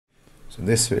So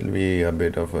this will be a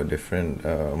bit of a different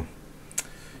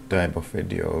type of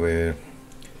video where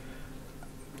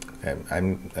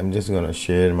I'm just gonna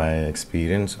share my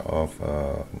experience of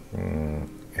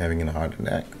having a heart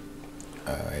attack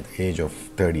at the age of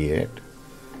 38,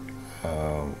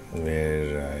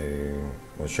 where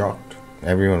I was shocked.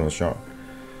 Everyone was shocked,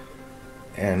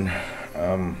 and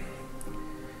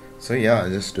so yeah,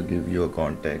 just to give you a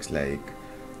context, like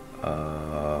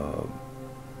uh,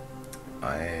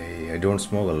 I don't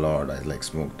smoke a lot. I like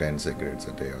smoke 10 cigarettes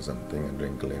a day or something, and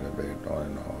drink a little bit on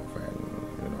and off, and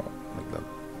like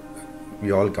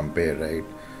we all compare, right?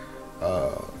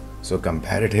 Uh, so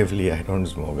comparatively, I don't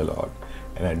smoke a lot,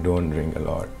 and I don't drink a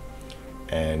lot,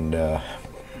 and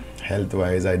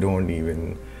health-wise, I don't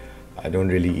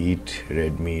really eat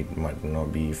red meat, mutton or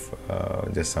beef.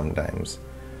 Just sometimes,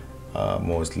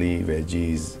 mostly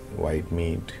veggies, white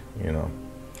meat,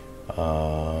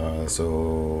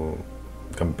 so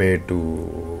compared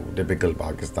to typical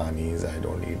Pakistanis, I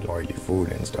don't eat oily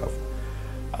food and stuff.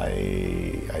 I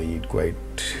eat quite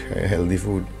healthy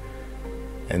food,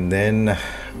 and then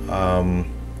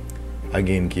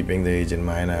again, keeping the age in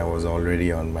mind, I was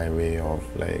already on my way of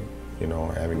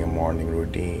having a morning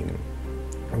routine,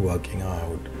 working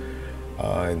out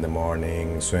in the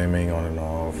morning, swimming on and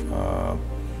off.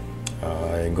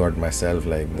 I got myself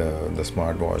like the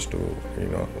smartwatch to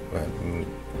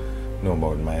know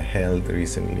about my health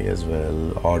recently as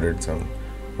well. Ordered some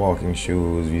walking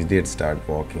shoes. We did start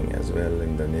walking as well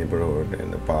in the neighborhood, in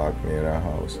the park near our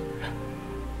house.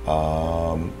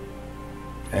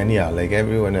 And yeah, like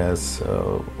everyone else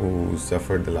who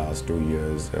suffered the last 2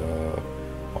 years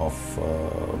of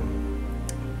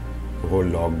the whole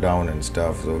lockdown and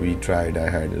stuff. So we tried. I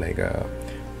had like a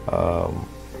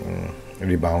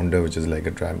rebounder, which is like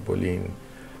a trampoline,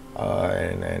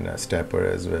 and a stepper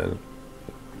as well.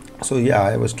 So yeah,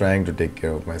 I was trying to take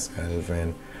care of myself,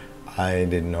 and I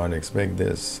did not expect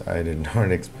this. I did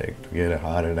not expect to get a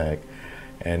heart attack,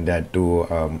 and that too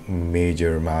a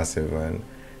major, massive one,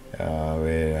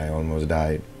 where I almost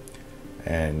died.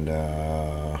 And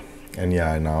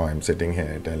yeah, now I'm sitting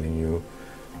here telling you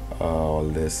all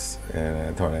this, and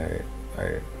I thought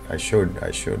I should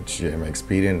share my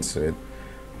experience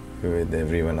with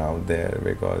everyone out there,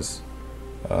 because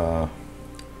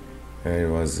it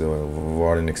was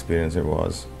what an experience it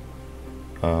was.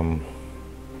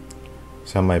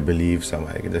 Some I believe, some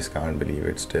I just can't believe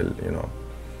it still,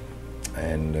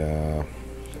 and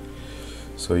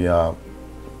so yeah,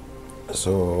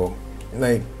 so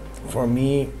like for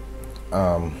me,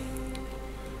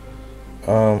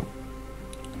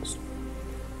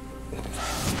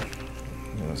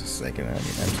 just a second, I'm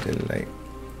still like,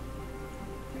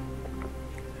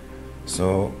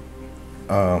 so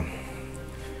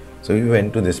so we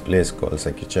went to this place called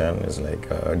Sakichan. It's like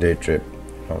a day trip,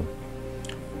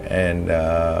 and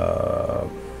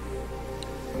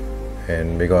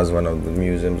because one of the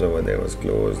museums over there was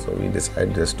closed, so we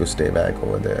decided just to stay back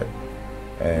over there.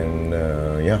 And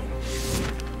yeah,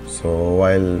 so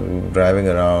while driving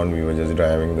around, we were just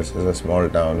driving. This is a small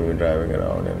town. We were driving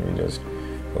around, and we just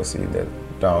go see that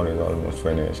town is almost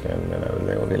finished. And then I was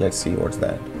like, okay, let's see what's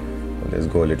that. Let's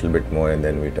go a little bit more, and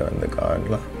then we turned the car,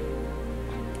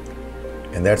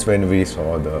 and that's when we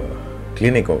saw the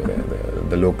clinic over there.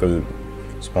 The local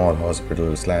small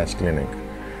hospital / clinic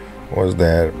was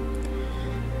there.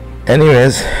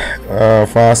 Anyways,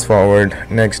 fast forward,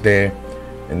 next day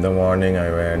in the morning I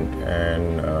went,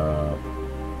 and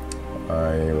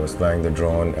I was flying the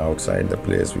drone outside the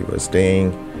place we were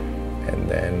staying, and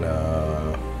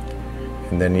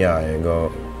then yeah, I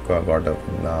got up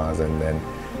with Naz, and then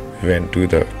went to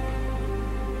the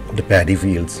paddy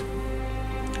fields.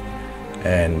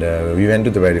 And we went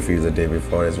to the paddy fields the day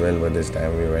before as well, but this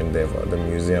time we went there for the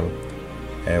museum,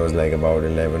 and it was like about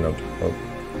 11 o'clock.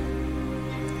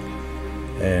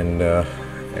 And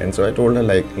so I told her,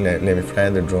 like, let me fly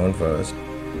the drone first,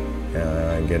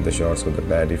 get the shots of the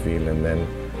paddy field, and then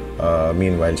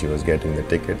meanwhile she was getting the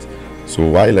tickets. So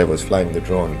while I was flying the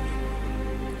drone,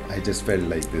 I just felt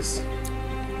like this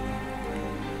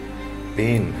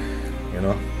pain,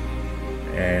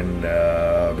 and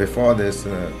before this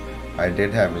I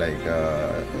did have like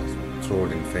a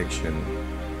throat infection,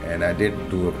 and I did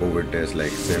do a COVID test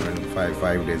like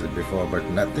 5 days before, but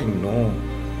nothing, no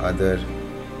other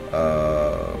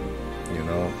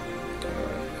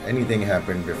anything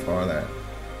happened before that.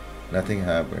 Nothing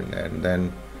happened. And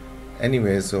then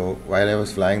anyway, so while I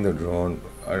was flying the drone,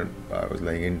 I was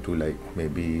like into like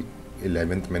maybe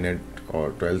 11th minute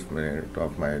or 12th minute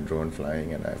of my drone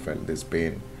flying, and I felt this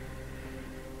pain,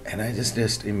 and I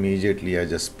just immediately I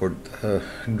just put the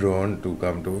drone to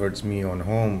come towards me on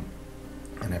home,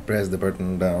 and I pressed the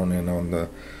button down, and on the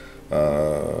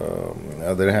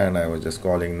other hand, I was just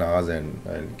calling Naz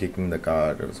and kicking the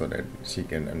car so that she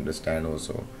can understand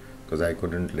also, because I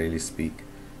couldn't really speak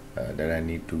that I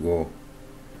need to go.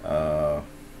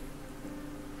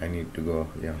 I need to go,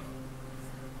 yeah.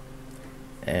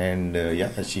 And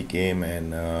yeah, she came,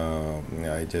 and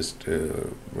I just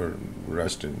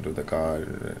rushed into the car,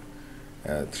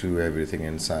 threw everything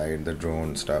inside, the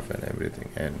drone stuff and everything,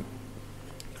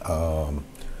 um,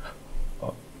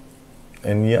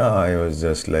 and yeah, I was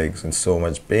just like in so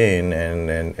much pain, and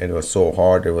it was so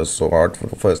hot. It was so hot.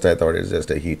 First, I thought it's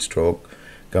just a heat stroke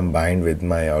combined with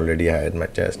my already had my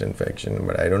chest infection,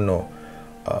 but I don't know.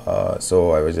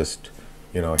 So I was just,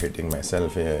 hitting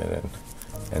myself here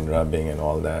and rubbing and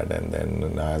all that, and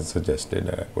then Naz suggested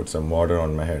I put some water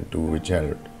on my head too, which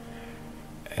helped.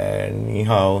 And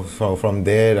anyhow, so from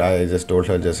there, I just told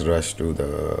her just rush to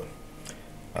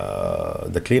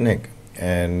the clinic,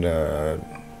 and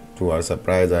to our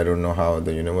surprise, I don't know how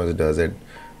the universe does it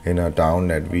in a town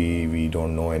that we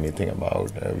don't know anything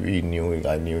about. I knew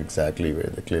exactly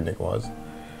where the clinic was,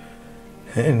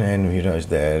 and we rushed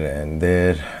there,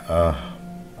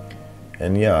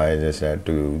 and yeah, I just had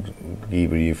to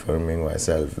keep reaffirming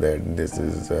myself that this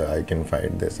is I can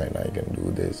fight this and I can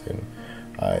do this, and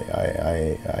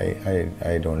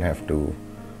I don't have to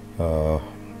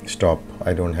stop.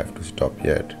 I don't have to stop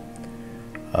yet.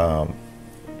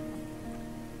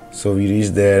 So we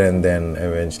reached there, and then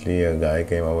eventually a guy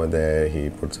came over there. He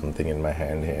put something in my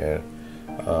hand here.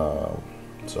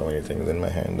 So many things in my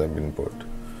hand have been put.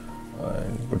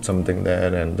 And put something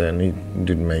there, and then he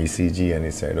did my ECG, and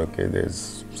he said, okay,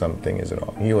 there's something is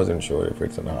wrong. He wasn't sure if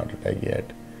it's a heart attack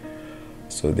yet.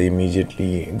 So they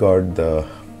immediately got the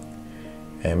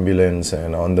ambulance,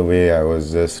 and on the way I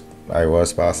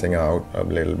was passing out a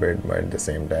little bit, but at the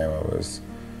same time I was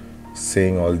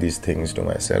saying all these things to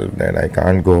myself that I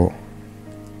can't go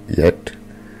yet,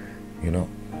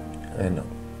 and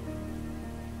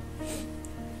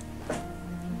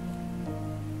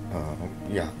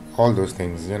yeah, all those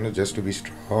things, just to be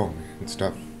strong and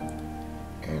stuff.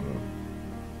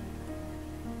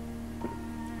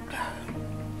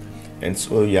 And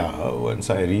so yeah, once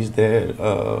I reached there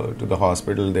to the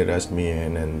hospital, they rushed me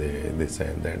in, and they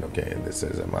said that okay, this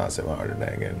is a massive heart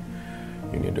attack and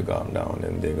you need to calm down,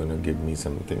 and they're gonna give me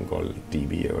something called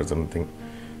TB or something,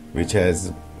 which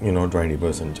has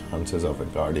 20% chances of a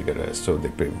cardiac arrest. So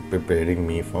they're preparing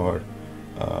me for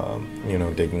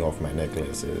taking off my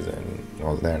necklaces and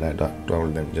all that. I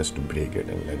told them just to break it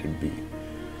and let it be,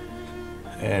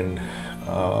 and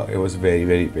it was very,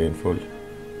 very painful,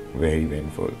 very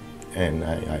painful. And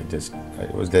I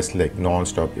was just like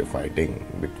non-stop, you're fighting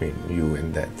between you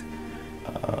and death.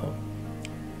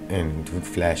 And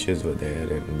flashes were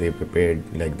there, and they prepared,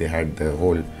 like they had the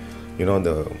whole,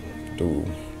 to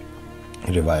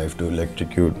revive, to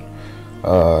electrocute.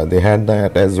 They had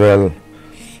that as well,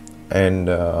 and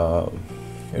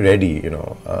ready,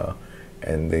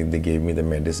 and they gave me the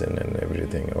medicine and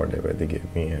everything, whatever they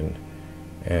gave me,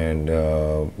 and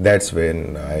that's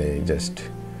when I just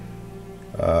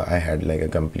I had like a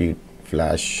complete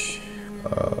flashback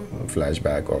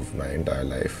of my entire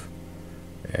life,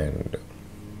 and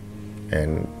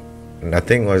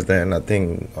nothing was there,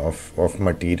 nothing of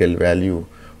material value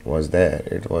was there.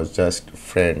 It was just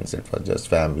friends, it was just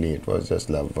family, it was just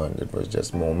loved ones, it was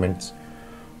just moments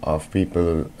of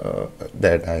people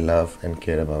that I love and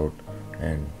care about,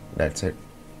 and that's it.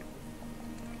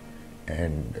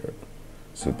 And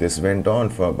so this went on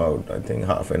for about, I think,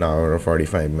 half an hour or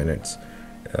 45 minutes,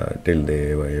 till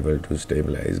they were able to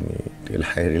stabilize me, till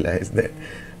I realized that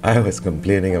I was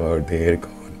complaining about the aircon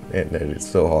and that it's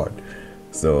so hot.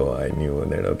 So I knew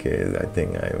that okay, I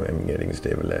think I am getting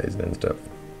stabilized and stuff.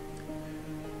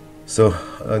 So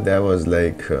that was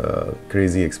like a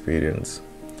crazy experience.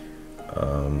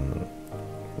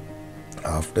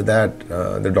 After that,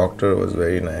 the doctor was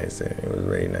very nice. He was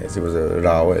very nice. He was a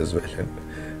Rao as well. And,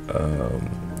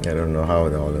 I don't know how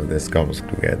all of this comes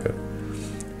together.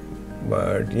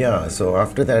 But yeah, so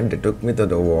after that, they took me to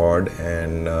the ward,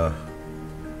 and I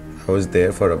was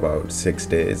there for about 6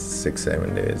 days,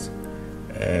 7 days.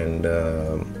 And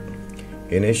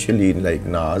initially, like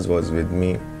Naz was with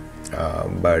me,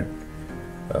 but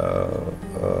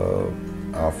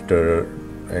after,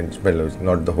 and well, it was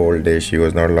not the whole day. She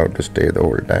was not allowed to stay the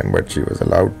whole time, but she was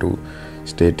allowed to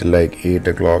stay till like 8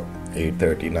 o'clock,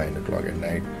 8:30, 9 o'clock at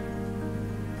night.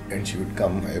 And she would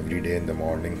come every day in the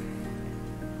morning.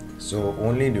 So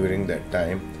only during that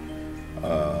time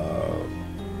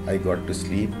I got to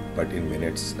sleep, but in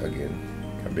minutes again,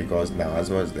 because Naz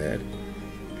was there,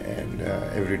 And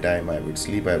every time I would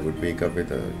sleep, I would wake up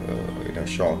with a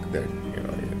shock that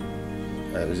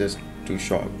I was just too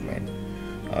shocked, man,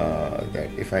 that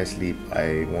if I sleep,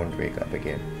 I won't wake up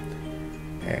again.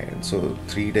 And so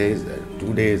 3 days,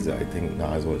 2 days, I think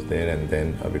Nas was there, and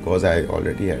then because I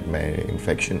already had my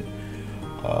infection,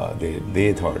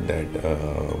 they thought that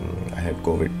I had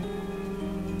COVID.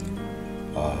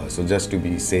 So just to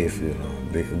be safe,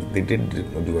 they did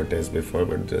do a test before,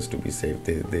 but just to be safe,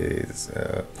 they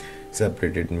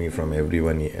separated me from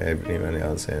everyone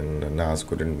else, and Nas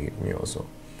couldn't meet me also.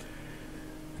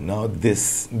 Now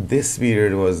this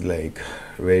period was like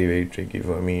very, very tricky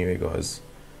for me because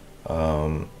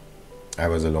I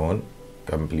was alone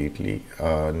completely.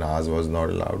 Nas was not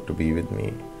allowed to be with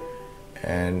me,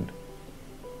 and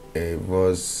it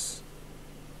was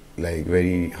like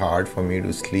very hard for me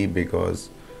to sleep because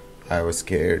I was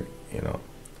scared,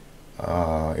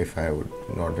 if I would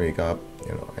not wake up,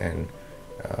 and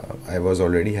I was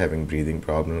already having breathing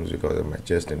problems because of my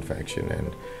chest infection,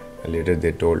 and later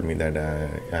they told me that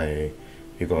I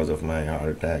because of my heart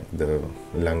attack, the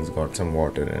lungs got some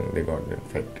water and they got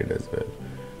infected as well.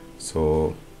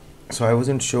 So I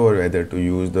wasn't sure whether to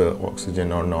use the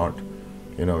oxygen or not,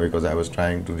 because I was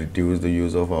trying to reduce the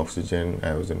use of oxygen.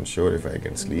 I wasn't sure if I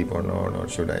can sleep or not, or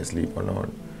should I sleep or not.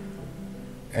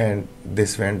 And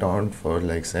this went on for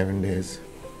like 7 days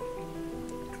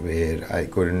where I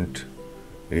couldn't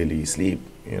really sleep,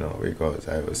 because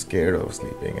I was scared of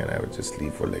sleeping, and I would just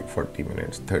sleep for like 40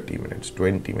 minutes, 30 minutes,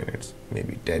 20 minutes,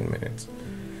 maybe 10 minutes,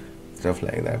 stuff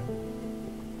like that.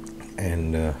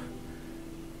 And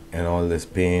all this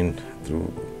pain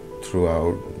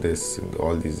throughout this,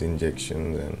 all these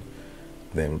injections, and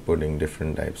them putting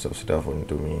different types of stuff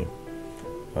onto me,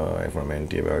 from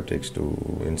antibiotics to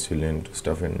insulin to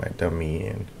stuff in my tummy,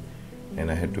 and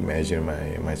I had to measure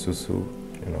my susu,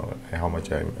 how much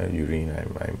urine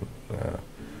I'm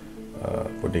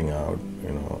putting out,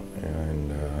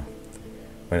 and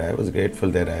but I was grateful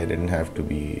that I didn't have to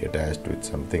be attached with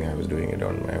something. I was doing it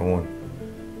on my own.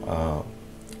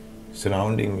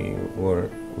 Surrounding me were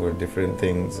different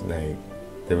things. Like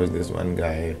there was this one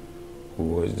guy who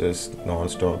was just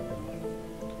non-stop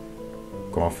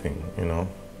coughing,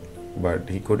 but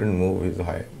he couldn't move. His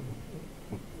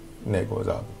neck was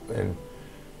up, and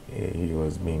he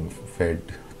was being fed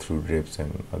through drips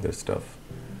and other stuff.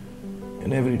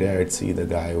 And every day I'd see the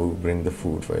guy who would bring the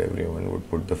food for everyone, would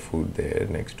put the food there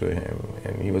next to him,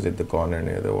 and he was at the corner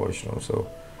near the washroom. So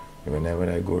whenever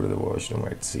I go to the washroom,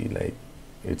 I'd see like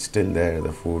it's still there,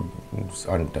 the food is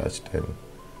untouched,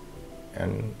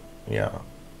 and yeah,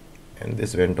 and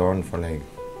this went on for like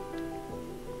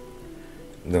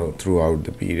throughout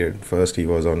the period. First he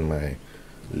was on my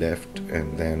left,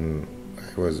 and then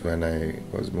when I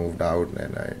was moved out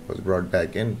and I was brought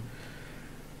back in,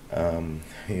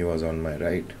 he was on my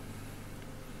right,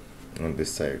 on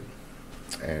this side.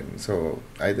 And so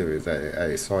either ways,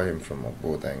 I saw him from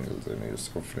both angles, and he was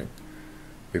suffering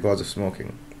because of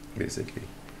smoking, basically.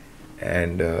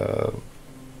 And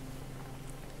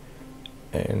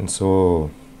so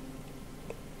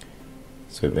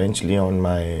eventually on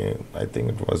my, I think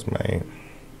it was my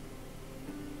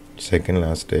second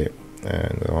last day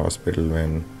in the hospital,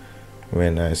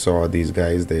 when I saw these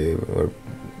guys, they were,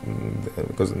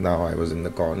 because now I was in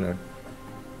the corner,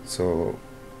 so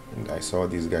I saw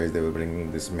these guys, they were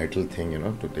bringing this metal thing,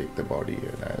 to take the body,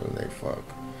 and I was like, fuck,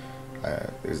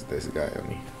 there's this guy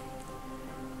only.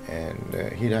 And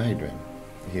he died, man.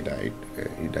 He died.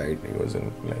 He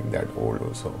wasn't like that old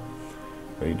also.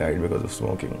 So he died because of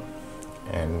smoking.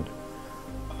 And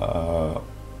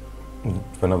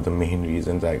one of the main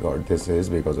reasons I got this is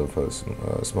because of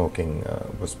smoking,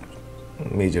 was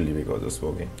majorly because of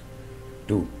smoking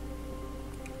too.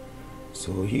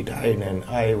 So he died, and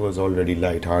I was already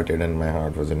lighthearted, and my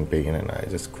heart was in pain, and I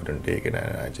just couldn't take it,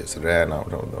 and I just ran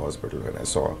out of the hospital when I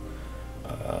saw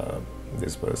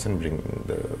this person bringing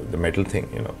the metal thing,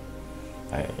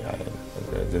 I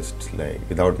just like,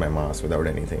 without my mask, without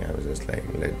anything, I was just like,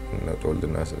 told the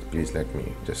nurses, please let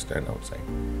me just stand outside.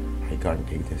 I can't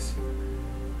take this.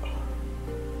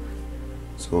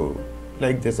 So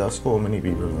like this, are so many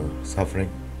people who are suffering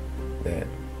there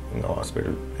in the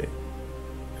hospital.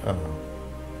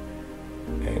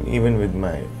 And even with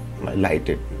my light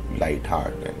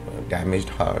heart and damaged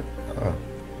heart,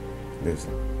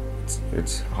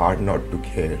 it's hard not to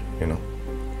care,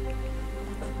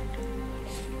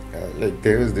 like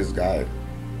there was this guy,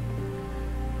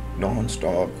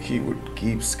 non-stop, he would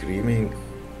keep screaming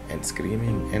and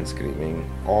screaming and screaming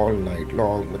all night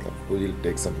long. We'll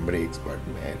take some breaks, but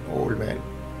man, old man,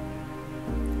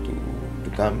 to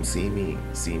come see me,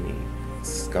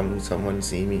 come someone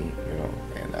see me,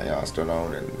 and and I asked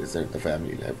around, and they said the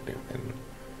family left him, and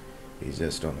he's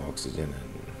just on oxygen,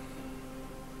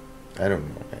 and I don't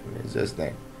know, and it's just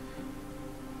that.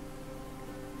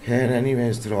 And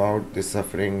anyways, throughout this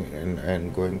suffering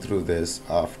and going through this,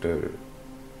 after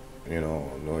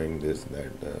knowing this,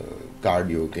 that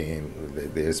cardio came,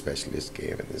 their specialist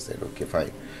came, and they said, okay,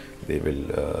 fine. They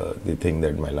think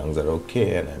that my lungs are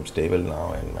okay, and I'm stable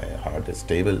now, and my heart is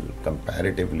stable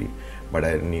comparatively, but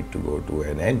I need to go to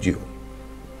an angio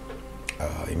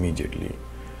immediately.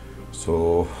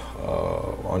 So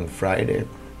on Friday,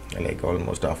 like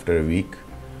almost after a week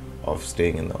of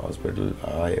staying in the hospital,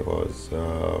 I was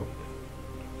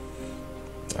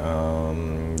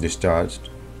discharged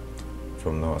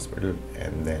from the hospital,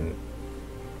 and then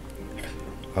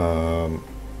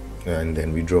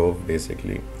we drove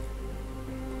basically.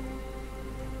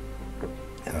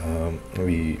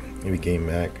 We came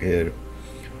back here.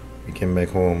 We came back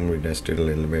home. We rested a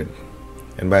little bit,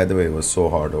 and by the way, it was so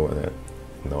hot over there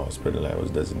in the hospital. I was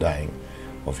just dying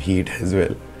of heat as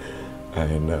well.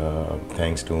 And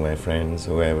thanks to my friends,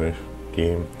 whoever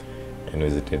came and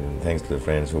visited, and thanks to the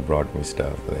friends who brought me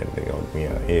stuff, and they got me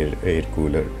an air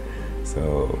cooler,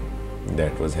 so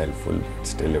that was helpful.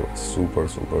 Still, it was super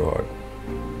hot.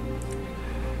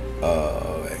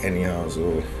 Anyhow,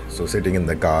 so sitting in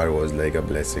the car was like a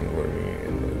blessing for me,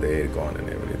 and with the aircon and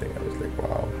everything, I was like,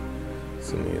 wow,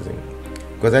 it's amazing.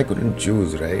 Because I couldn't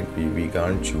choose, right? We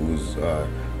can't choose.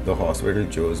 The hospital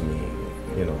chose me,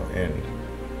 and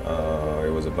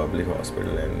it was a public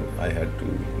hospital, and I had to,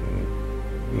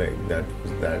 like, that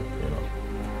was that.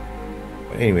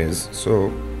 Anyways,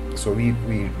 so we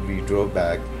drove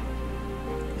back,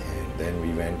 and then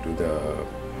we went to the.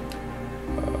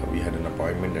 We had an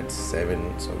appointment at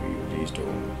 7, so we reached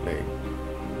home like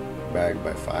back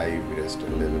by 5. We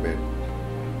rested a little bit.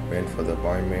 Went for the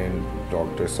appointment.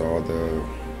 Doctor saw the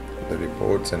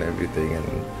reports and everything,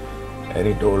 and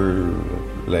he told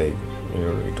he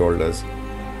told us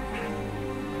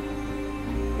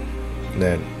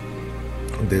that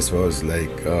this was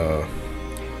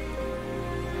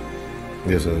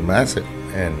massive,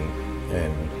 and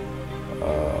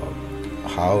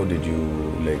how did you,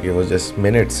 like, it was just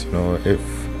minutes, if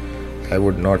I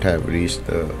would not have reached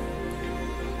the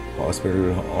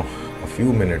hospital a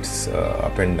few minutes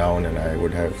up and down, and I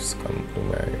would have succumbed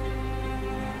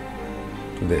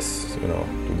to this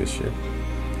shit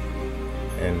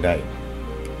and died.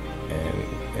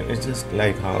 And it's just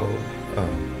like how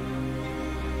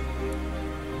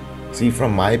see,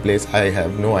 from my place, I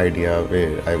have no idea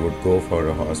where I would go for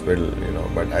a hospital,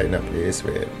 but in a place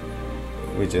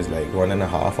which is like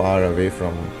 1.5 hours away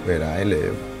from where I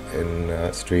live, in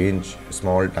a strange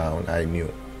small town, I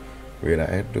knew where I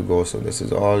had to go. So this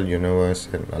is all universe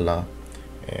and Allah,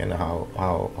 and how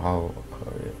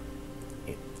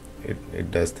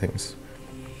it does things.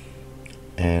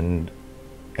 And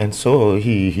so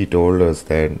he told us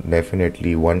that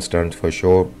definitely 1 stunt for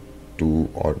sure, 2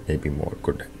 or maybe more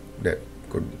could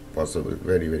possible,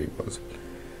 very, very possible.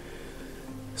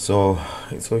 So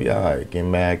yeah, I came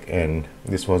back, and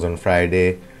this was on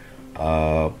Friday,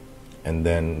 and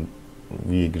then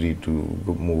we agreed to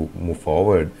move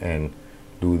forward and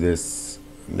do this.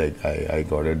 Like, I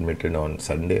got admitted on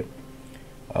Sunday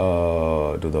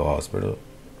to the hospital,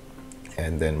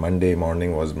 and then Monday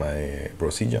morning was my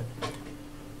procedure.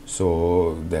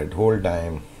 So that whole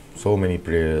time, so many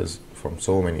prayers from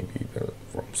so many people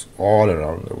from all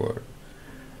around the world,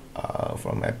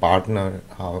 from my partner,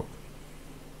 how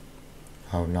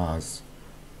Naz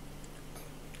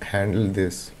handled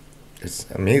this, it's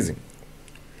amazing.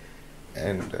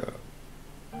 And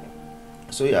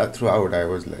so yeah, throughout I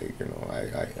was like,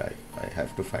 I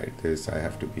have to fight this, I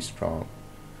have to be strong.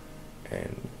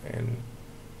 And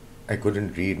I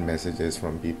couldn't read messages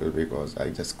from people because I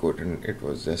just couldn't. It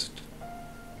was just,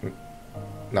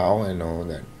 now I know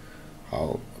that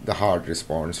how the heart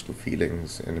responds to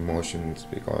feelings and emotions,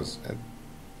 because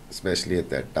especially at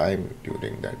that time,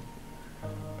 during that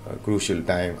crucial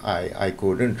time, I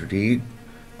couldn't read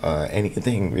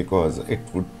anything because it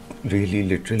would really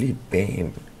literally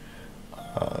pain.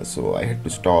 So I had to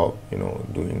stop,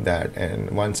 doing that.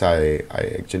 And once I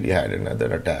actually had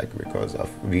another attack because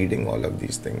of reading all of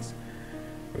these things,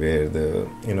 where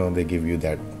they give you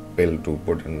that pill to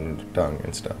put in the tongue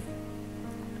and stuff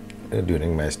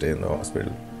during my stay in the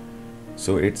hospital.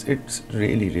 So it's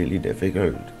really, really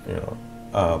difficult,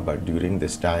 but during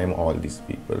this time, all these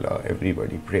people,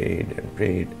 everybody prayed and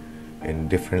prayed in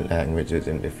different languages,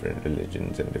 in different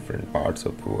religions, in different parts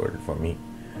of the world for me.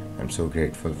 I'm so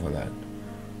grateful for that.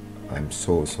 I'm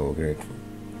so grateful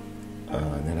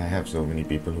that I have so many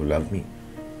people who love me.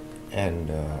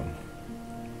 And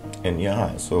And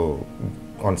yeah, so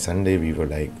on Sunday we were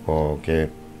like, oh, okay,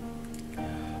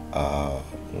 uh,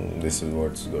 this is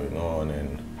what's going on,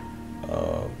 and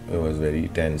it was very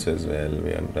tense as well.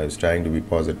 I was trying to be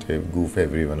positive, goof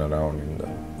everyone around in the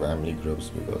family groups,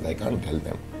 because I can't tell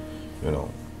them, you know,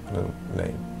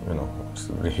 like, what's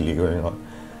really going on.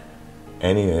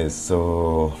 Anyways,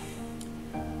 so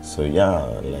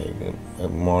yeah, like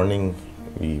morning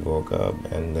we woke up,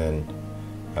 and then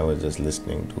I was just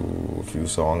listening to a few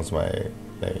songs by,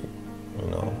 like,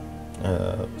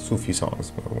 Sufi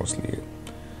songs mostly,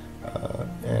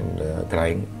 and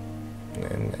crying,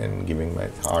 and giving my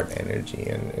heart energy,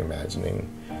 and imagining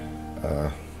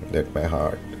that my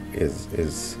heart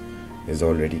is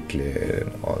already clear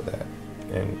and all that,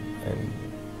 and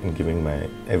giving my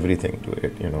everything to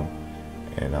it,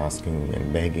 and asking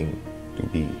and begging to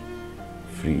be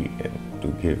free, and to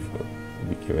be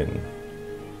given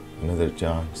another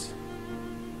chance.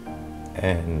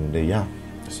 And yeah,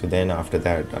 so then after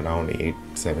that, around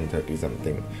 7:30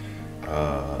 something,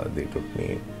 they took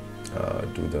me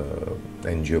to the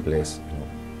NGO place,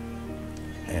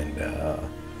 and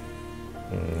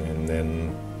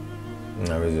then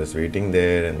I was just waiting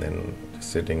there, and then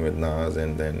sitting with Naz,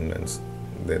 and then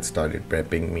they started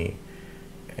prepping me,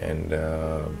 and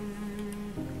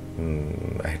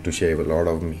I had to shave a lot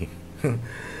of me, and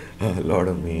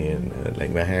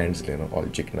like my hands, all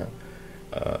chikna.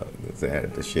 They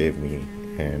had to shave me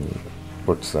and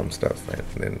put some stuff, and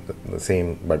then the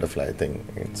same butterfly thing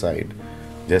inside,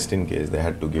 just in case they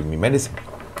had to give me medicine.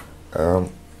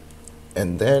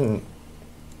 And then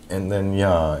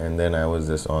I was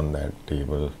just on that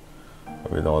table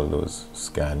with all those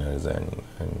scanners and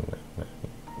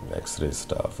X-ray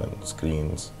stuff and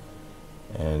screens,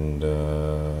 and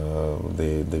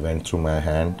they went through my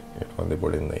hand, they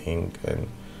put in the ink, and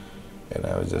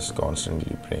I was just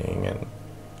constantly praying,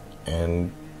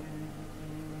 and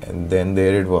then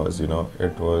there it was,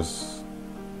 it was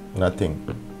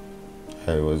nothing.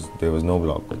 There was no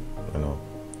block,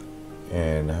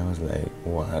 and I was like,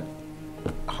 what,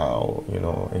 how,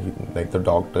 like the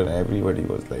doctor, everybody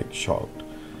was like shocked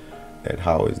that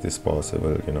how is this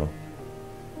possible,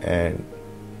 and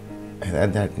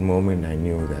at that moment I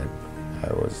knew that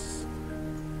I was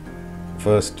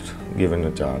first given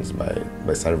a chance by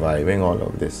surviving all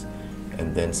of this,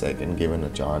 and then second given a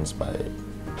chance by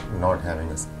not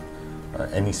having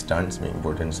any stunts being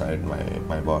put inside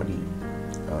my body,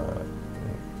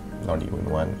 not even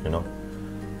one,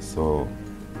 so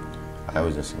I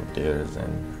was just in tears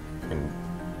and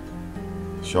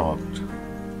shocked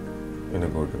in a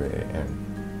good way, and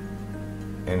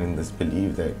in this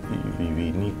belief that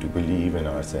we need to believe in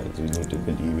ourselves, we need to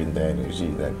believe in the energy,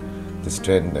 that the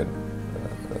strength that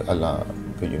Allah,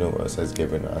 the universe, has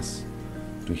given us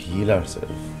to heal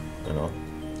ourselves,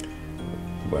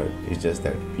 but it's just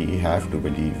that we have to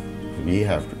believe, we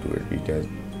have to do it,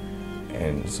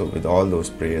 and so with all those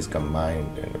prayers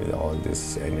combined, and with all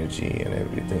this energy and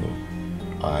everything,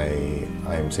 I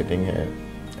am sitting here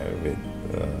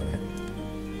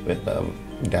with a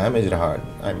damaged heart.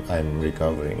 I'm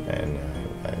recovering, and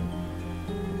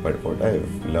but what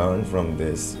I've learned from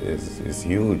this is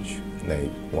huge.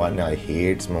 Like, one, I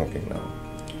hate smoking now.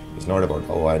 It's not about,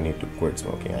 oh, I need to quit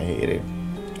smoking. I hate it.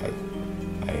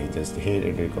 I just hate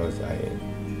it because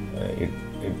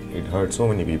it hurt so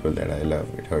many people that I love.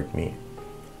 It hurt me,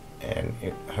 and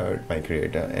it hurt my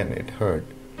creator, and it hurt,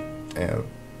 and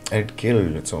it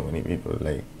killed so many people.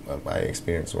 Like, I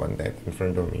experienced one death in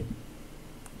front of me,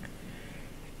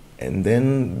 and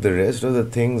then the rest of the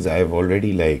things I've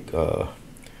already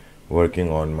working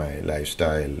on my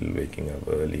lifestyle, waking up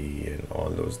early and all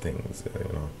those things,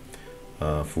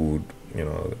 food,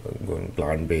 going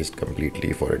plant-based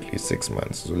completely for at least 6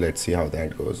 months. So let's see how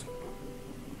that goes.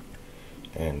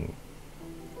 And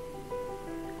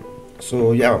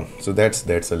so yeah, so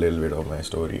that's a little bit of my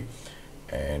story,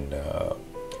 and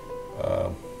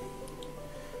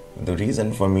the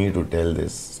reason for me to tell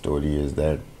this story is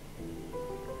that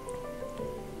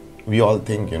we all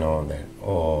think, that,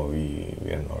 oh, we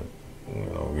are not,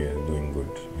 we are doing good,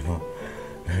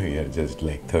 we are just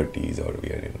like 30s, or we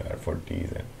are in our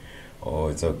 40s, and oh,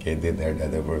 it's okay, that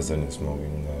other person is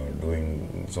smoking or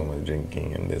doing so much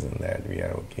drinking and this and that, we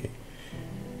are okay.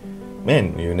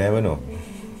 Man, you never know.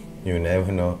 You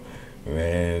never know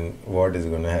what is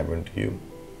going to happen to you.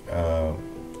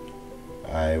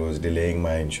 I was delaying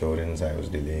my insurance. I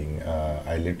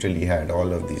literally had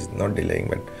all of these, not delaying,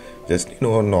 but just, a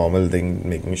normal thing,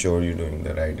 making sure you're doing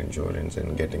the right insurance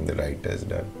and getting the right test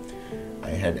done.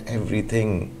 I had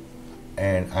everything,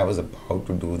 and I was about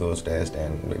to do those tests,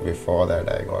 and before that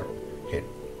I got hit,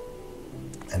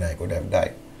 and I could have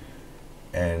died.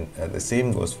 And the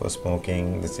same goes for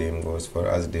smoking, the same goes for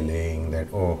us delaying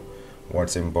that. Oh,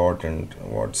 what's important,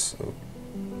 what's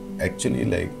actually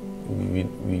like,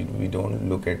 we don't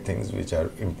look at things which are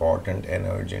important and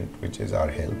urgent, which is our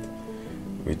health,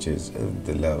 which is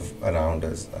the love around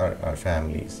us, our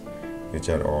families, which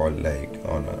are all like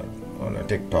on a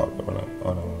TikTok,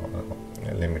 on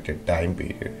a limited time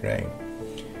period, right?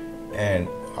 And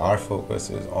our focus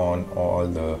is on all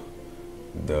the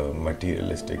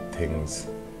materialistic things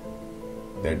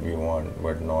that we want,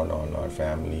 but not on our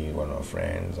family, on our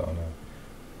friends, on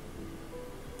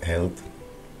our health,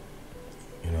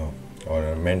 you know, on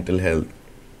our mental health,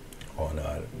 on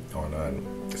our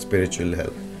spiritual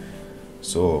health.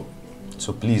 So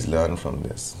please learn from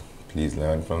this. Please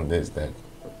learn from this that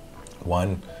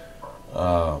one,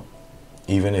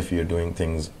 even if you're doing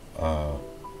things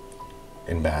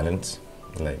in balance,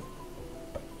 like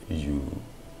you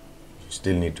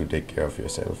still need to take care of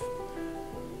yourself.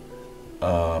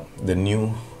 The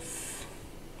new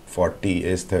 40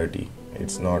 is 30.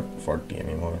 It's not 40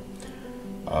 anymore.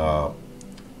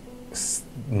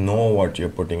 Know what you're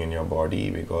putting in your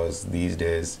body, because these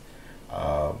days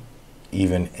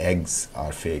even eggs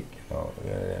are fake, you know,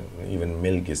 even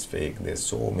milk is fake. There's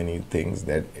so many things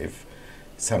that if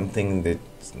something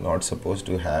that's not supposed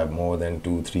to have more than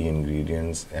 2-3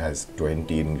 ingredients has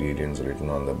 20 ingredients written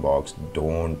on the box,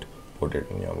 don't put it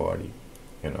in your body,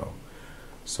 you know.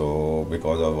 So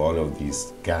because of all of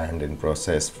these canned and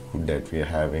processed food that we are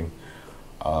having,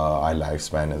 our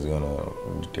lifespan is gonna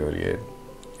deteriorate.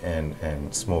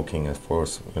 And smoking, of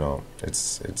course, you know,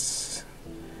 it's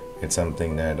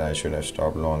something that I should have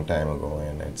stopped long time ago,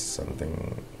 and it's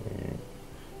something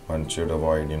one should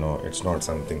avoid, you know. It's not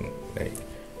something like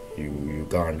you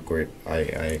can't quit.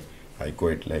 I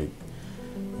quit like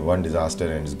one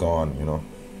disaster and it's gone, you know.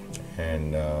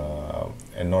 And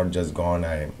not just gone,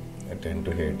 I tend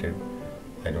to hate it.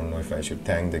 I don't know if I should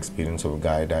thank the experience of a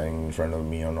guy dying in front of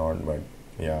me or not, but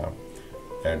yeah,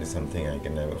 that is something I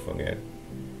can never forget.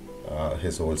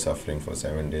 His whole suffering for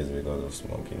 7 days because of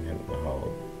smoking, and how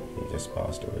he just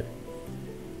passed away.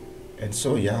 And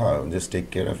so yeah, just take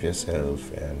care of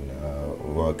yourself and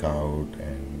work out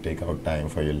and take out time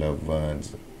for your loved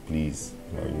ones. Please,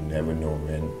 you know, you never know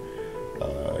when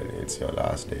it's your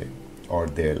last day or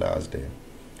their last day.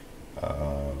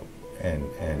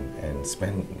 And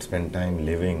spend time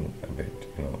living a bit,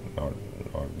 you know, not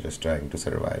just trying to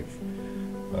survive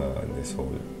this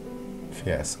whole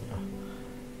fiasco.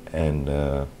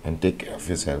 And take care of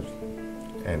yourself.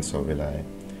 And so will I.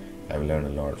 I've learned a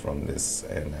lot from this,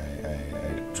 and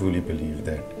I truly believe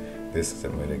that this is a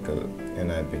miracle,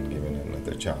 and I've been given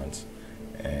another chance,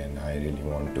 and I really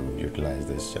want to utilize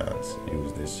this chance,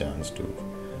 use this chance to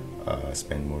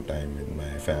spend more time with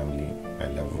my family, my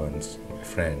loved ones, my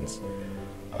friends,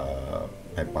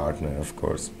 my partner, of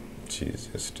course. She's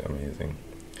just amazing.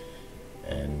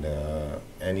 And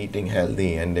eating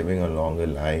healthy and living a longer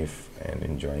life and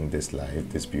enjoying this life,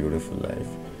 this beautiful life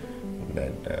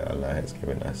that Allah has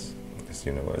given us, this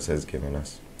universe has given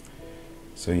us.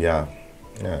 So yeah,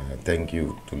 thank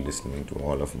you to listening to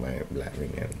all of my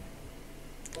blabbing and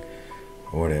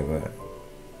whatever.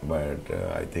 But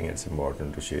I think it's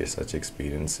important to share such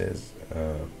experiences.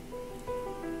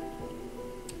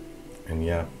 And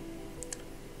yeah,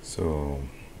 so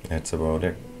that's about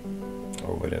it.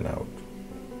 Over and out.